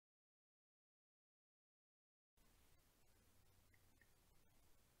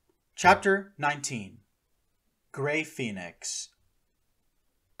Chapter 19 Gray Phoenix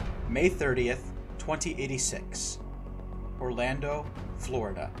May 30th, 2086 Orlando,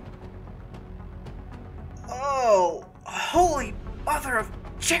 Florida. Oh, holy mother of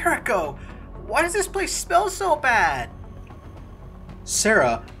Jericho! Why does this place smell so bad?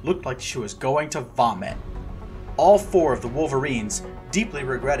 Sarah looked like she was going to vomit. All four of the Wolverines deeply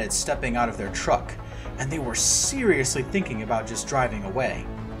regretted stepping out of their truck, and they were seriously thinking about just driving away.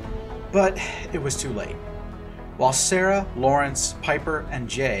 But it was too late. While Sarah, Lawrence, Piper, and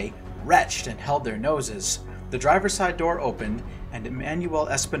Jay retched and held their noses, the driver's side door opened and Inez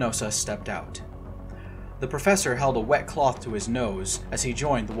Espinosa stepped out. The professor held a wet cloth to his nose as he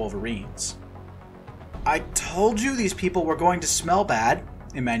joined the Wolverines. "I told you these people were going to smell bad,"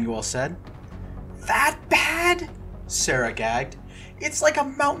 Emmanuel said. "That bad?" Sarah gagged. "It's like a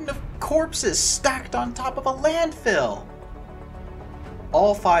mountain of corpses stacked on top of a landfill."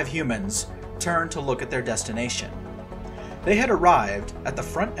 All five humans turned to look at their destination. They had arrived at the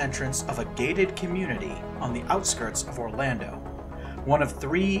front entrance of a gated community on the outskirts of Orlando, one of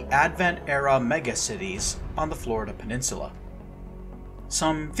three Advent-era megacities on the Florida peninsula.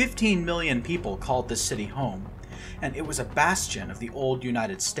 Some 15 million people called this city home, and it was a bastion of the old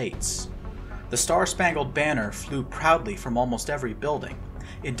United States. The Star-Spangled Banner flew proudly from almost every building,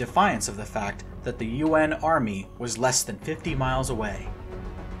 in defiance of the fact that the UN Army was less than 50 miles away.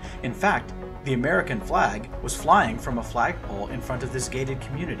 In fact, the American flag was flying from a flagpole in front of this gated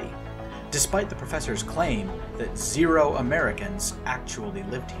community, despite the professor's claim that 0 Americans actually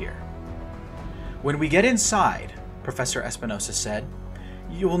lived here. "When we get inside," Professor Espinosa said,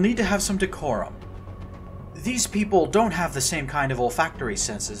 "you will need to have some decorum. These people don't have the same kind of olfactory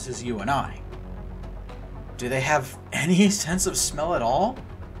senses as you and I." "Do they have any sense of smell at all?"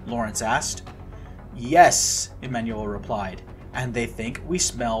 Lawrence asked. "Yes," Emmanuel replied, "and they think we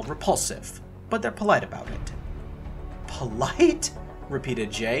smell repulsive, but they're polite about it." "Polite?"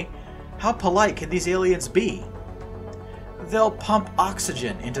 repeated Jay. "How polite can these aliens be?" "They'll pump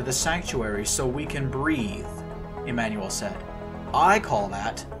oxygen into the sanctuary so we can breathe," Emmanuel said. "I call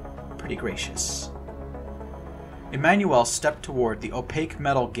that pretty gracious." Emmanuel stepped toward the opaque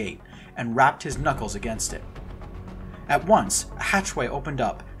metal gate and rapped his knuckles against it. At once, a hatchway opened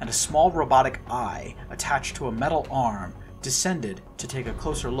up and a small robotic eye attached to a metal arm descended to take a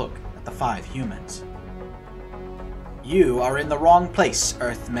closer look at the five humans. "You are in the wrong place,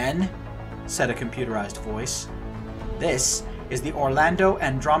 Earthmen," said a computerized voice. "This is the Orlando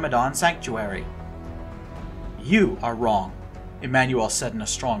Andromedon Sanctuary." "You are wrong," Emmanuel said in a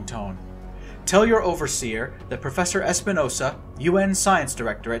strong tone. "Tell your overseer that Professor Espinosa, UN Science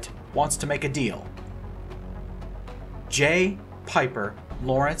Directorate, wants to make a deal." Jay, Piper,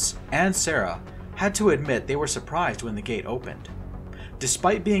 Lawrence, and Sarah had to admit they were surprised when the gate opened.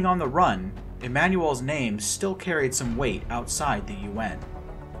 Despite being on the run, Emmanuel's name still carried some weight outside the UN.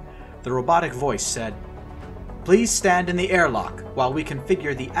 The robotic voice said, "Please stand in the airlock while we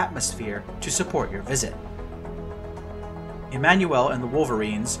configure the atmosphere to support your visit." Emmanuel and the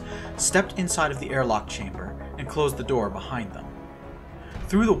Wolverines stepped inside of the airlock chamber and closed the door behind them.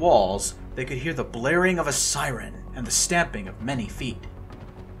 Through the walls, they could hear the blaring of a siren and the stamping of many feet.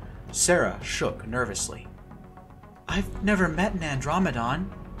 Sarah shook nervously. "I've never met an Andromedon,"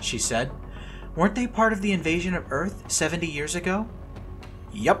 she said. "Weren't they part of the invasion of Earth 70 years ago?"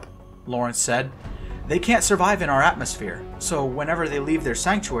 "Yup," Lawrence said. "They can't survive in our atmosphere, so whenever they leave their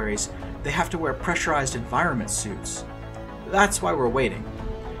sanctuaries, they have to wear pressurized environment suits. That's why we're waiting.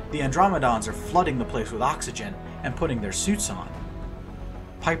 The Andromedons are flooding the place with oxygen and putting their suits on."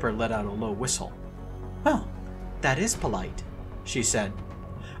 Piper let out a low whistle. "Well, that is polite," she said.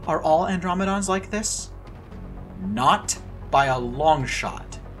 "Are all Andromedons like this?" "Not by a long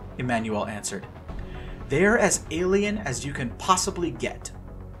shot," Emmanuel answered. "They're as alien as you can possibly get.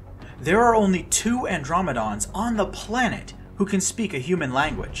 There are only 2 Andromedons on the planet who can speak a human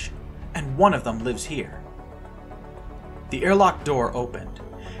language, and one of them lives here." The airlock door opened,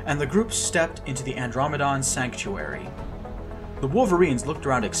 and the group stepped into the Andromedon Sanctuary. The Wolverines looked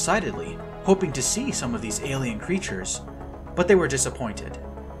around excitedly, hoping to see some of these alien creatures, but they were disappointed.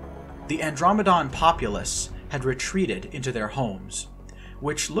 The Andromedon populace had retreated into their homes,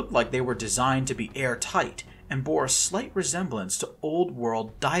 which looked like they were designed to be airtight and bore a slight resemblance to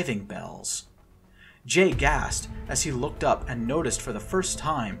old-world diving bells. Jay gasped as he looked up and noticed for the first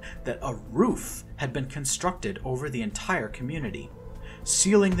time that a roof had been constructed over the entire community,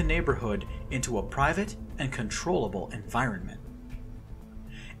 sealing the neighborhood into a private and controllable environment.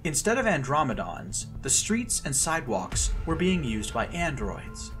 Instead of Andromedons, the streets and sidewalks were being used by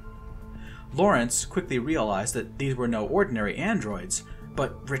androids. Lawrence quickly realized that these were no ordinary androids,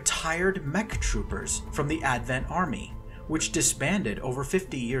 but retired mech troopers from the Advent Army, which disbanded over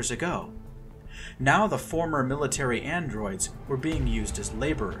 50 years ago. Now the former military androids were being used as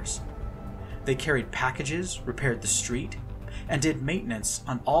laborers. They carried packages, repaired the street, and did maintenance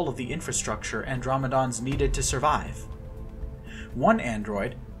on all of the infrastructure Andromedons needed to survive. One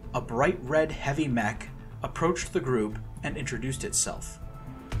android, a bright red heavy mech, approached the group and introduced itself.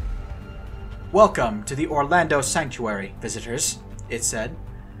 "Welcome to the Orlando Sanctuary, visitors," it said.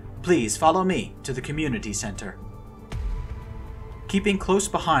 "Please follow me to the community center." Keeping close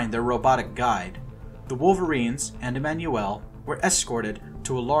behind their robotic guide, the Wolverines and Emmanuel were escorted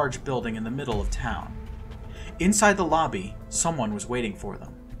to a large building in the middle of town. Inside the lobby, someone was waiting for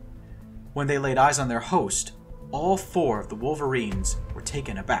them. When they laid eyes on their host, all 4 of the Wolverines were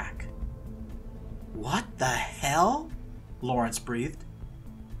taken aback. "What the hell?" Lawrence breathed.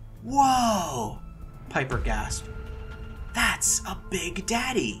 "Whoa!" Piper gasped. "That's a big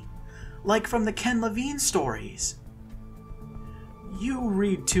daddy, like from the Ken Levine stories." "You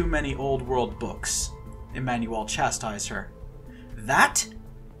read too many old world books," Emmanuel chastised her. "That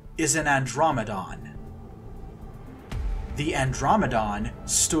is an Andromedon." The Andromedon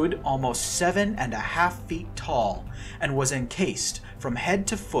stood almost 7.5 feet tall and was encased from head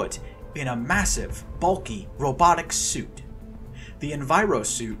to foot in a massive, bulky, robotic suit. The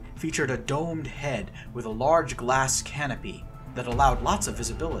envirosuit featured a domed head with a large glass canopy that allowed lots of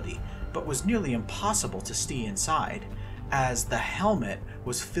visibility, but was nearly impossible to see inside, as the helmet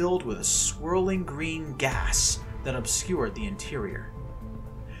was filled with a swirling green gas that obscured the interior.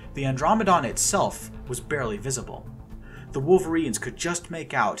 The Andromedon itself was barely visible. The Wolverines could just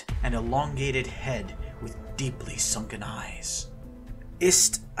make out an elongated head with deeply sunken eyes.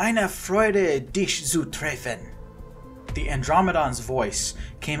 "Ist eine Freude, dich zu treffen." The Andromedon's voice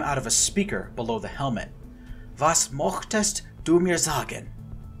came out of a speaker below the helmet. "Was möchtest du mir sagen?"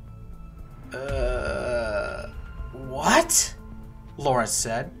 What? Lawrence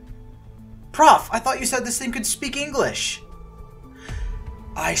said. "Prof, I thought you said this thing could speak English."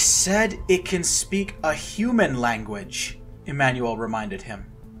 "I said it can speak a human language," Emmanuel reminded him.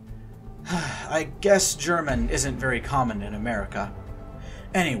 "I guess German isn't very common in America.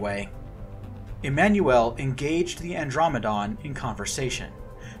 Anyway," Emmanuel engaged the Andromedon in conversation,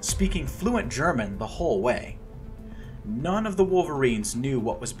 speaking fluent German the whole way. None of the Wolverines knew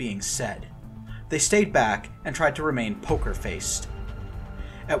what was being said. They stayed back and tried to remain poker-faced.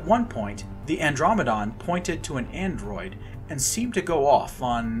 At one point, the Andromedon pointed to an android and seemed to go off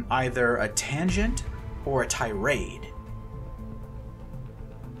on either a tangent or a tirade.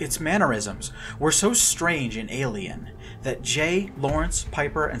 Its mannerisms were so strange and alien that Jay, Lawrence,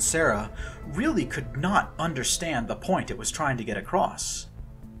 Piper, and Sarah really could not understand the point it was trying to get across.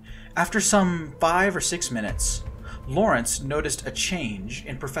 After some 5 or 6 minutes, Lawrence noticed a change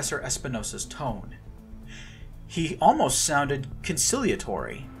in Professor Espinosa's tone. He almost sounded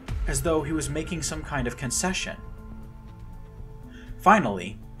conciliatory, as though he was making some kind of concession.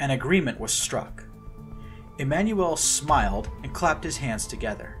 Finally, an agreement was struck. Emmanuel smiled and clapped his hands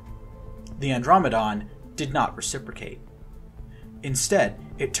together. The Andromedon did not reciprocate. Instead,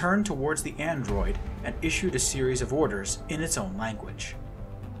 it turned towards the android and issued a series of orders in its own language.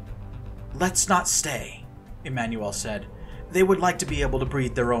 "Let's not stay," Emmanuel said. "They would like to be able to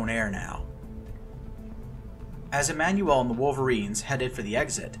breathe their own air now." As Emmanuel and the Wolverines headed for the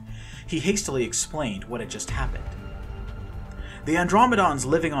exit, he hastily explained what had just happened. "The Andromedons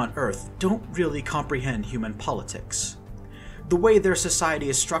living on Earth don't really comprehend human politics. The way their society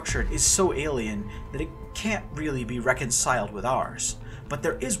is structured is so alien that it can't really be reconciled with ours. But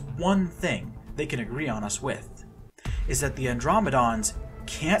there is one thing they can agree on us with, is that the Andromedons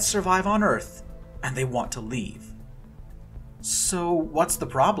can't survive on Earth and they want to leave." "So what's the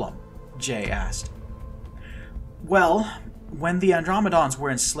problem?" Jay asked. "Well, when the Andromedons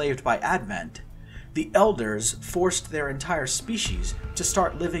were enslaved by Advent, the Elders forced their entire species to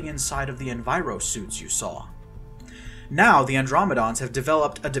start living inside of the envirosuits you saw. Now the Andromedons have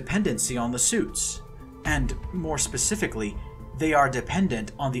developed a dependency on the suits, and more specifically, they are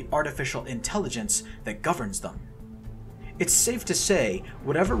dependent on the artificial intelligence that governs them. It's safe to say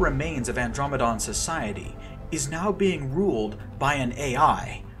whatever remains of Andromedon society is now being ruled by an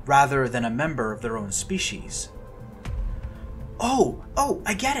AI rather than a member of their own species." Oh,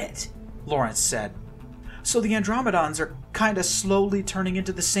 I get it," Lawrence said. "So the Andromedons are kinda slowly turning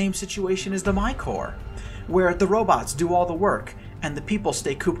into the same situation as the Mycor, where the robots do all the work and the people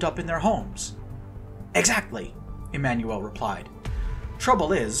stay cooped up in their homes." "Exactly," Emmanuel replied.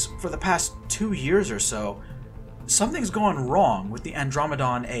 "Trouble is, for the past 2 years or so, something's gone wrong with the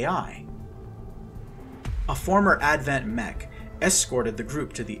Andromedon AI." A former Advent mech escorted the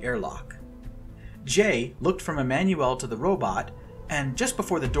group to the airlock. Jay looked from Emmanuel to the robot, and just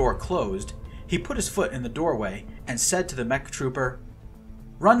before the door closed, he put his foot in the doorway and said to the mech trooper,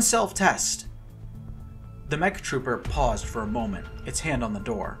 "Run self-test." The mech trooper paused for a moment, its hand on the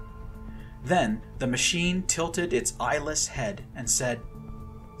door. Then the machine tilted its eyeless head and said,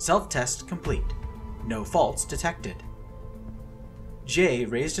 "Self-test complete. No faults detected." Jay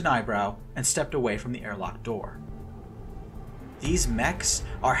raised an eyebrow and stepped away from the airlock door. "These mechs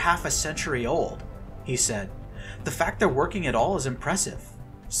are half a century old," he said. "The fact they're working at all is impressive.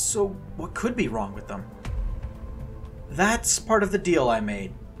 So what could be wrong with them?" "That's part of the deal I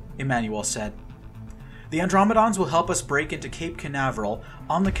made," Emmanuel said. "The Andromedons will help us break into Cape Canaveral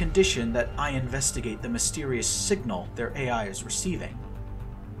on the condition that I investigate the mysterious signal their AI is receiving."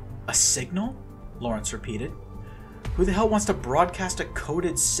 "A signal?" Lawrence repeated. "Who the hell wants to broadcast a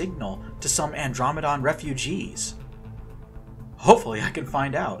coded signal to some Andromedon refugees?" "Hopefully I can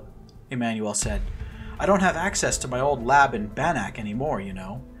find out," Emmanuel said. "I don't have access to my old lab in Bannack anymore, you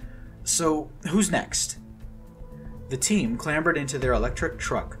know. So, who's next?" The team clambered into their electric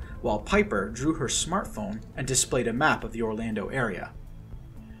truck while Piper drew her smartphone and displayed a map of the Orlando area.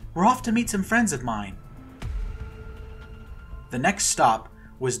 "We're off to meet some friends of mine." The next stop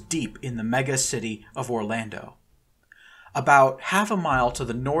was deep in the mega city of Orlando. About half a mile to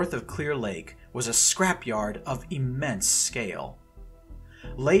the north of Clear Lake was a scrapyard of immense scale.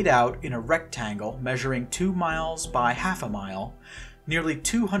 Laid out in a rectangle measuring 2 miles by half a mile, nearly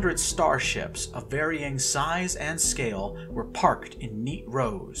 200 starships of varying size and scale were parked in neat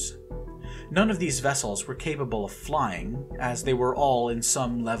rows. None of these vessels were capable of flying, as they were all in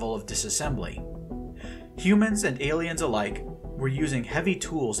some level of disassembly. Humans and aliens alike were using heavy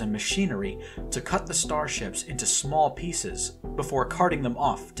tools and machinery to cut the starships into small pieces before carting them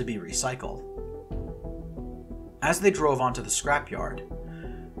off to be recycled. As they drove onto the scrapyard,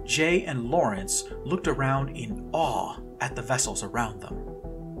 Jay and Lawrence looked around in awe at the vessels around them.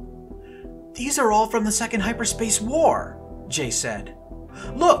 "These are all from the Second Hyperspace War," Jay said.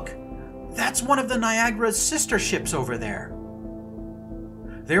 "Look, that's one of the Niagara's sister ships over there."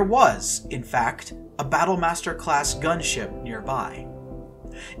 There was, in fact, a Battlemaster-class gunship nearby.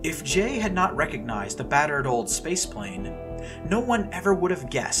 If Jay had not recognized the battered old spaceplane, no one ever would have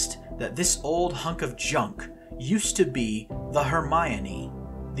guessed that this old hunk of junk used to be the Hermione,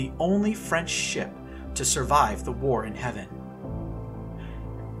 the only French ship to survive the war in heaven.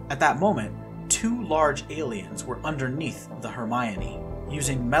 At that moment, 2 large aliens were underneath the Hermione,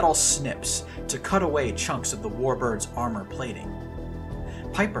 using metal snips to cut away chunks of the Warbird's armor plating.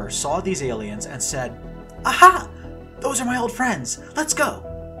 Piper saw these aliens and said, "Aha! Those are my old friends. Let's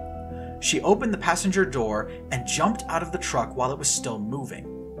go!" She opened the passenger door and jumped out of the truck while it was still moving,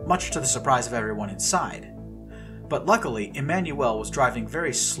 much to the surprise of everyone inside. But luckily, Emmanuel was driving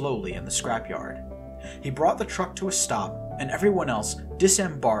very slowly in the scrapyard. He brought the truck to a stop, and everyone else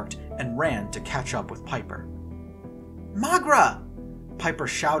disembarked and ran to catch up with Piper. "Magra!" Piper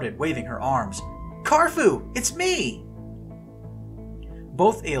shouted, waving her arms. "Carfu, it's me!"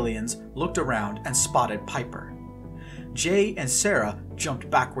 Both aliens looked around and spotted Piper. Jay and Sarah jumped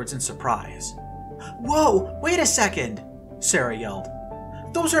backwards in surprise. "Whoa, wait a second!" Sarah yelled.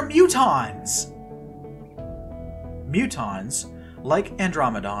 "Those are Mutons!" Mutons, like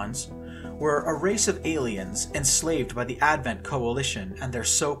Andromedons, were a race of aliens enslaved by the Advent Coalition and their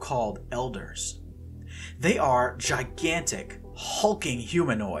so-called elders. They are gigantic, hulking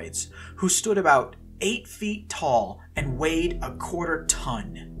humanoids who stood about 8 feet tall and weighed a quarter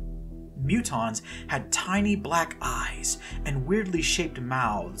ton. Mutons had tiny black eyes and weirdly shaped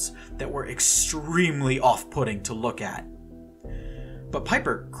mouths that were extremely off-putting to look at. But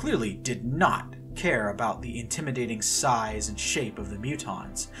Piper clearly did not care about the intimidating size and shape of the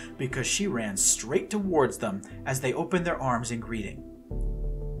Mutons, because she ran straight towards them as they opened their arms in greeting.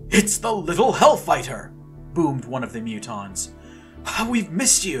 "It's the little Hellfighter!" boomed one of the Mutons. "We've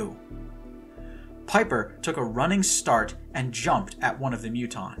missed you!" Piper took a running start and jumped at one of the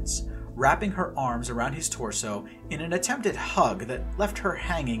Mutons, wrapping her arms around his torso in an attempted hug that left her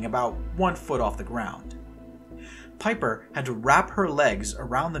hanging about 1 foot off the ground. Piper had to wrap her legs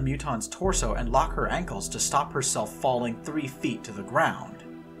around the Muton's torso and lock her ankles to stop herself falling 3 feet to the ground.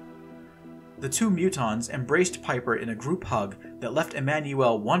 The 2 Mutons embraced Piper in a group hug that left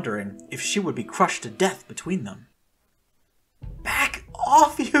Emmanuel wondering if she would be crushed to death between them. "Back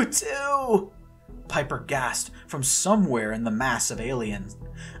off, you two!" Piper gasped from somewhere in the mass of aliens.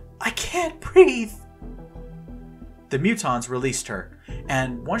 "I can't breathe!" The Mutons released her,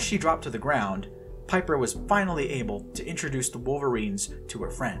 and once she dropped to the ground, Piper was finally able to introduce the Wolverines to her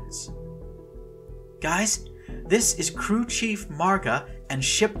friends. "Guys, This is Crew Chief Marga and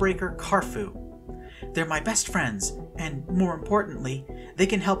Shipbreaker Carfu. They're my best friends, and more importantly, they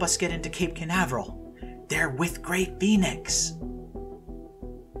can help us get into Cape Canaveral. They're with Grey Phoenix.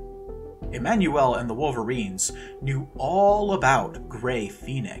 Emmanuel and the Wolverines knew all about Grey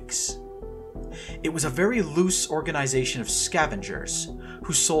Phoenix. It was a very loose organization of scavengers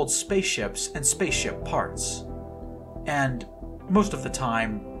who sold spaceships and spaceship parts. And most of the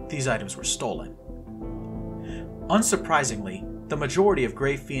time, these items were stolen. Unsurprisingly, the majority of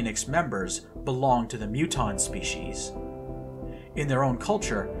Grey Phoenix members belonged to the Muton species. In their own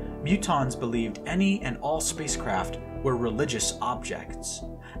culture, Mutons believed any and all spacecraft were religious objects,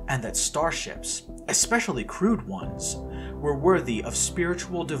 and that starships, especially crude ones, were worthy of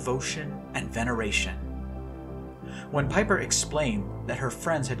spiritual devotion and veneration. When Piper explained that her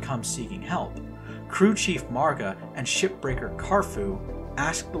friends had come seeking help, Crew Chief Marga and Shipbreaker Carfu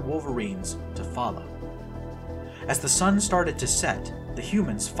asked the Wolverines to follow. As the sun started to set, the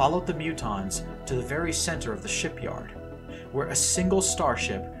humans followed the Mutons to the very center of the shipyard, where a single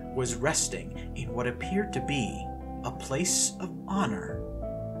starship was resting in what appeared to be a place of honor.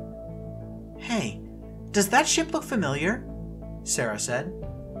 "Hey, does that ship look familiar?" Sarah said.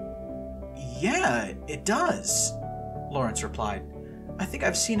 "Yeah, it does," Lawrence replied. "I think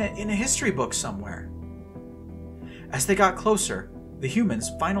I've seen it in a history book somewhere." As they got closer, the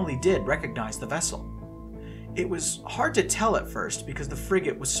humans finally did recognize the vessel. It was hard to tell at first because the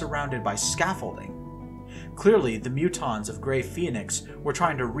frigate was surrounded by scaffolding. Clearly, the Mutons of Grey Phoenix were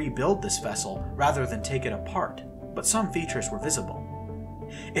trying to rebuild this vessel rather than take it apart, but some features were visible.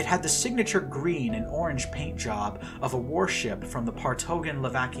 It had the signature green and orange paint job of a warship from the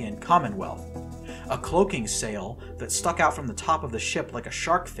Partogan-Levakian Commonwealth, a cloaking sail that stuck out from the top of the ship like a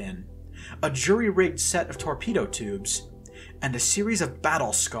shark fin, a jury-rigged set of torpedo tubes, and a series of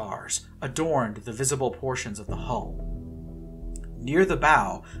battle scars adorned the visible portions of the hull. Near the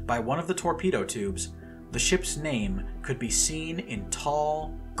bow, by one of the torpedo tubes, the ship's name could be seen in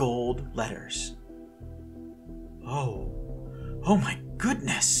tall, gold letters. Oh my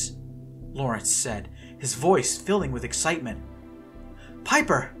goodness," Lawrence said, his voice filling with excitement.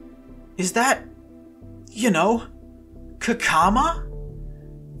 "Piper, is that, Kakama?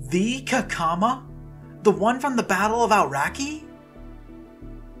 The Kakama? The one from the Battle of Auraki?"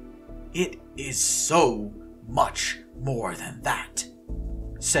 "It is so much more than that,"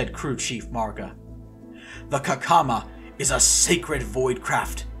 said Crew Chief Marga. "The Kakama is a sacred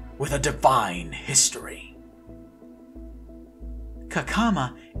voidcraft with a divine history."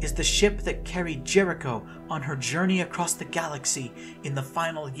 "Kakama is the ship that carried Jericho on her journey across the galaxy in the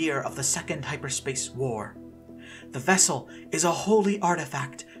final year of the Second Hyperspace War. The vessel is a holy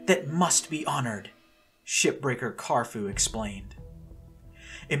artifact that must be honored," Shipbreaker Carfu explained.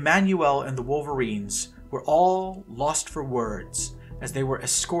 Emmanuel and the Wolverines were all lost for words as they were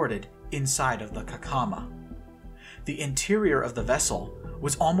escorted inside of the Kakama. The interior of the vessel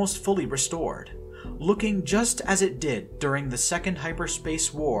was almost fully restored, looking just as it did during the Second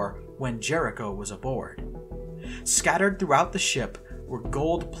Hyperspace War when Jericho was aboard. Scattered throughout the ship were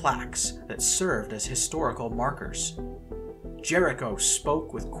gold plaques that served as historical markers. Jericho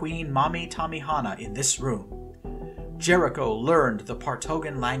spoke with Queen Mami Tamihana in this room. Jericho learned the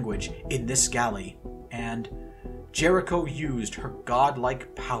Partogan language in this galley, and Jericho used her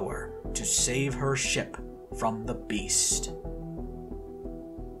godlike power to save her ship from the beast.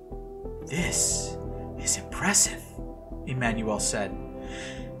 "This is impressive," Emmanuel said.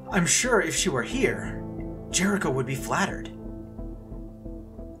 "I'm sure if she were here, Jericho would be flattered."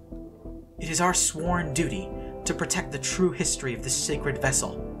 "It is our sworn duty to protect the true history of this sacred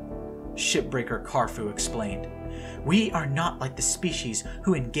vessel," Shipbreaker Carfu explained. "We are not like the species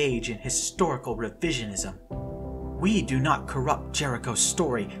who engage in historical revisionism. We do not corrupt Jericho's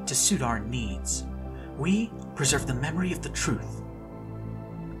story to suit our needs. We preserve the memory of the truth."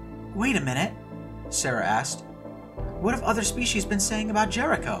 "Wait a minute," Sarah asked. "What have other species been saying about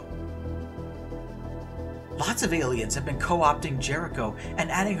Jericho?" "Lots of aliens have been co-opting Jericho and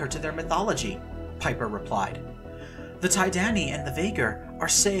adding her to their mythology," Piper replied. "The Tidani and the Vagar are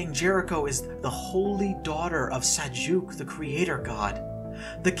saying Jericho is the holy daughter of Sajuk, the creator god.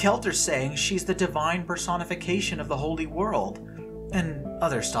 The Celt are saying she's the divine personification of the holy world, and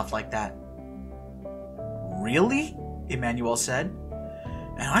other stuff like that." "Really?" Emmanuel said.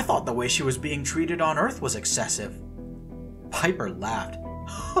 "And I thought the way she was being treated on Earth was excessive." Piper laughed.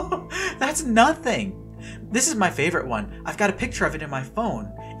 "That's nothing. This is my favorite one. I've got a picture of it in my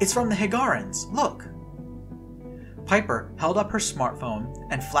phone. It's from the Higarans. Look." Piper held up her smartphone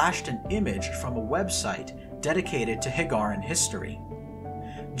and flashed an image from a website dedicated to Higaran history.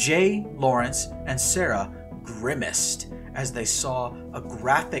 Jay, Lawrence, and Sarah grimaced as they saw a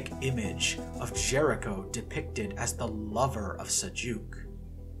graphic image of Jericho depicted as the lover of Sajuk.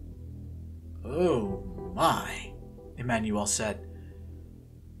 "Oh my," Emmanuel said.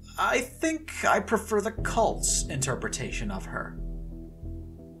 "I think I prefer the cult's interpretation of her."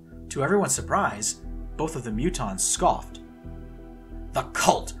 To everyone's surprise, both of the Mutons scoffed. "The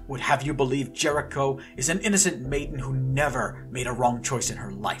cult would have you believe Jericho is an innocent maiden who never made a wrong choice in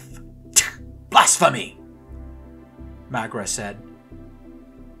her life. Blasphemy!" Magra said.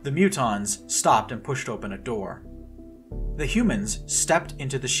 The Mutons stopped and pushed open a door. The humans stepped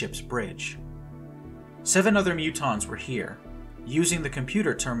into the ship's bridge. 7 other Mutons were here, using the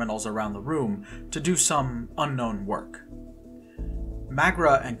computer terminals around the room to do some unknown work.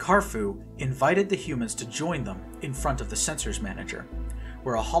 Magra and Karfu invited the humans to join them in front of the sensors manager,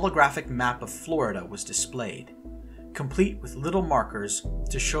 where a holographic map of Florida was displayed, complete with little markers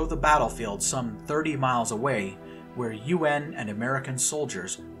to show the battlefield some 30 miles away where UN and American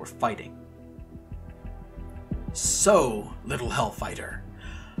soldiers were fighting. "So, little Hellfighter,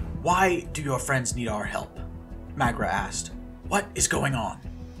 why do your friends need our help?" Magra asked. "What is going on?"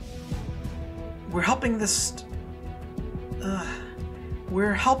 We're helping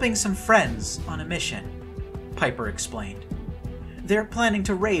some friends on a mission," Piper explained. "They're planning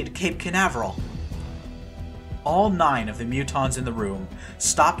to raid Cape Canaveral." All 9 of the Mutons in the room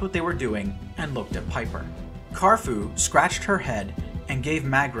stopped what they were doing and looked at Piper. Karfu scratched her head and gave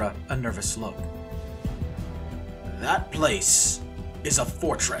Magra a nervous look. "That place is a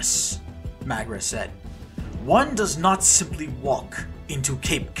fortress," Magra said. "One does not simply walk into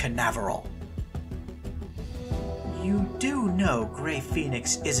Cape Canaveral." "You do know Grey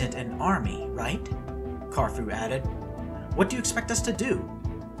Phoenix isn't an army, right?" Karfu added. "What do you expect us to do?"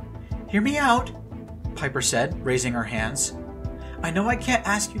 "Hear me out," Piper said, raising her hands. "I know I can't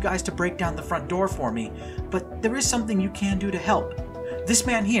ask you guys to break down the front door for me, but there is something you can do to help. This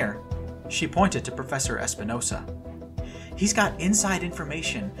man here," she pointed to Professor Espinosa. "He's got inside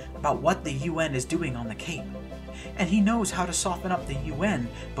information about what the UN is doing on the Cape, and he knows how to soften up the UN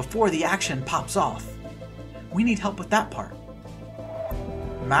before the action pops off. We need help with that part."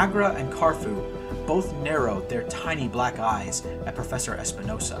 Magra and Karfu both narrowed their tiny black eyes at Professor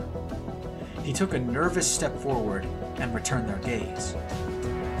Espinosa. He took a nervous step forward and returned their gaze.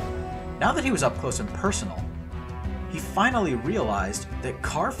 Now that he was up close and personal, he finally realized that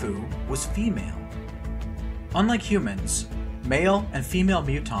Karfu was female. Unlike humans, male and female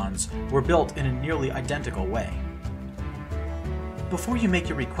Mutons were built in a nearly identical way. "Before you make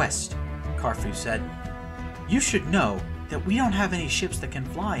your request," Karfu said, "you should know that we don't have any ships that can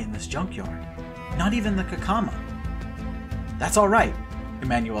fly in this junkyard. Not even the Kakama." "That's all right,"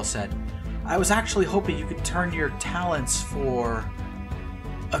 Emmanuel said. "I was actually hoping you could turn your talents for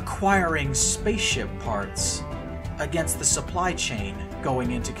acquiring spaceship parts against the supply chain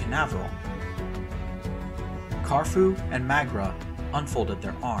going into Canaveral." Karfu and Magra unfolded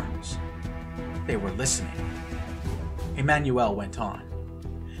their arms. They were listening. Emmanuel went on.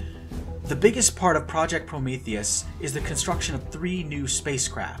 "The biggest part of Project Prometheus is the construction of 3 new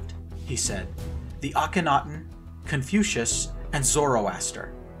spacecraft," he said. "The Akhenaten, Confucius, and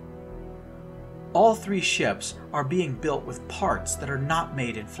Zoroaster. All 3 ships are being built with parts that are not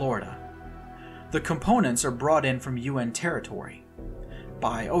made in Florida. The components are brought in from UN territory,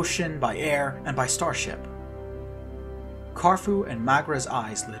 by ocean, by air, and by starship." Karfu and Magra's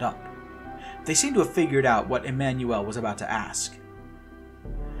eyes lit up. They seemed to have figured out what Emmanuel was about to ask.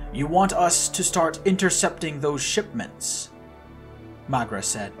 "You want us to start intercepting those shipments," Magra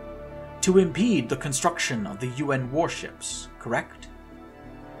said, "to impede the construction of the UN warships, correct?"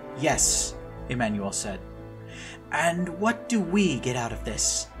 "Yes," Emmanuel said. "And what do we get out of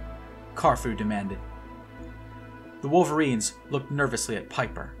this?" Karfu demanded. The Wolverines looked nervously at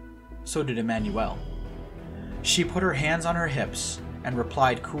Piper. So did Emmanuel. She put her hands on her hips and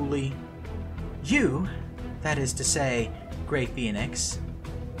replied coolly, "You, that is to say, Grey Phoenix,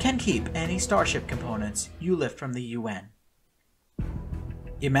 can keep any starship components you lift from the UN."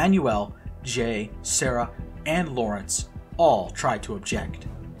 Emmanuel, Jay, Sarah, and Lawrence all tried to object.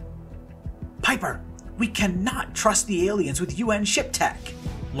 "Piper, we cannot trust the aliens with UN ship tech,"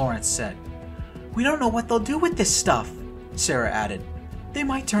 Lawrence said. "We don't know what they'll do with this stuff," Sarah added. "They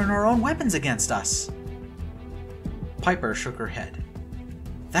might turn our own weapons against us." Piper shook her head.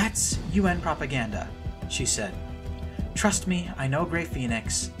 "That's UN propaganda," she said. "Trust me, I know Grey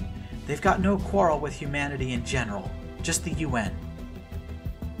Phoenix. They've got no quarrel with humanity in general, just the UN.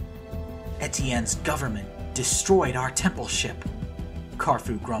 Etienne's government destroyed our temple ship,"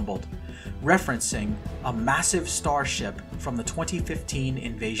 Karfu grumbled, referencing a massive starship from the 2015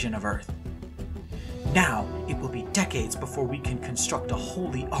 invasion of Earth. Now it will be decades before we can construct a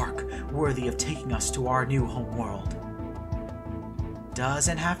holy ark worthy of taking us to our new homeworld.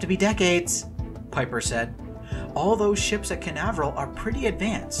 Doesn't have to be decades, Piper said. All those ships at Canaveral are pretty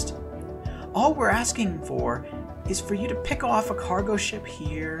advanced. All we're asking for is for you to pick off a cargo ship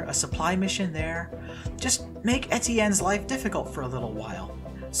here, a supply mission there. Just make Etienne's life difficult for a little while,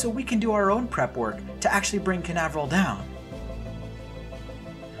 so we can do our own prep work to actually bring Canaveral down.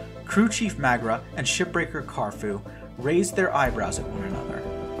 Crew Chief Magra and Shipbreaker Carfu raised their eyebrows at one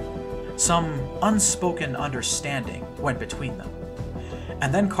another. Some unspoken understanding went between them.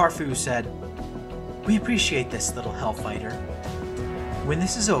 And then Carfu said, "We appreciate this, little hellfighter. When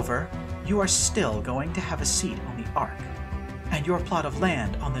this is over, you are still going to have a seat on the Ark, and your plot of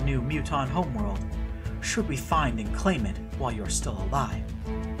land on the new Muton homeworld, should we find and claim it while you're still alive."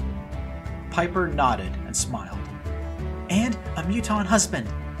 Piper nodded and smiled. "And a Muton husband,"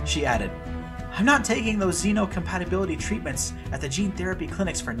 she added. "I'm not taking those xenocompatibility treatments at the gene therapy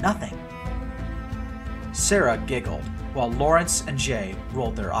clinics for nothing." Sarah giggled, while Lawrence and Jay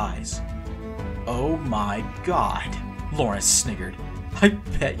rolled their eyes. "Oh my god," Lawrence sniggered. "I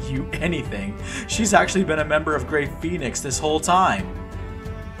bet you anything she's actually been a member of Grey Phoenix this whole time."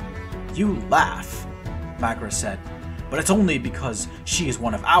 "You laugh," Magra said, "but it's only because she is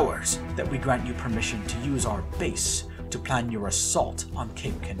one of ours that we grant you permission to use our base to plan your assault on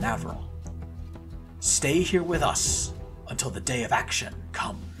Cape Canaveral. Stay here with us until the day of action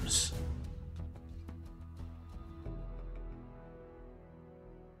comes."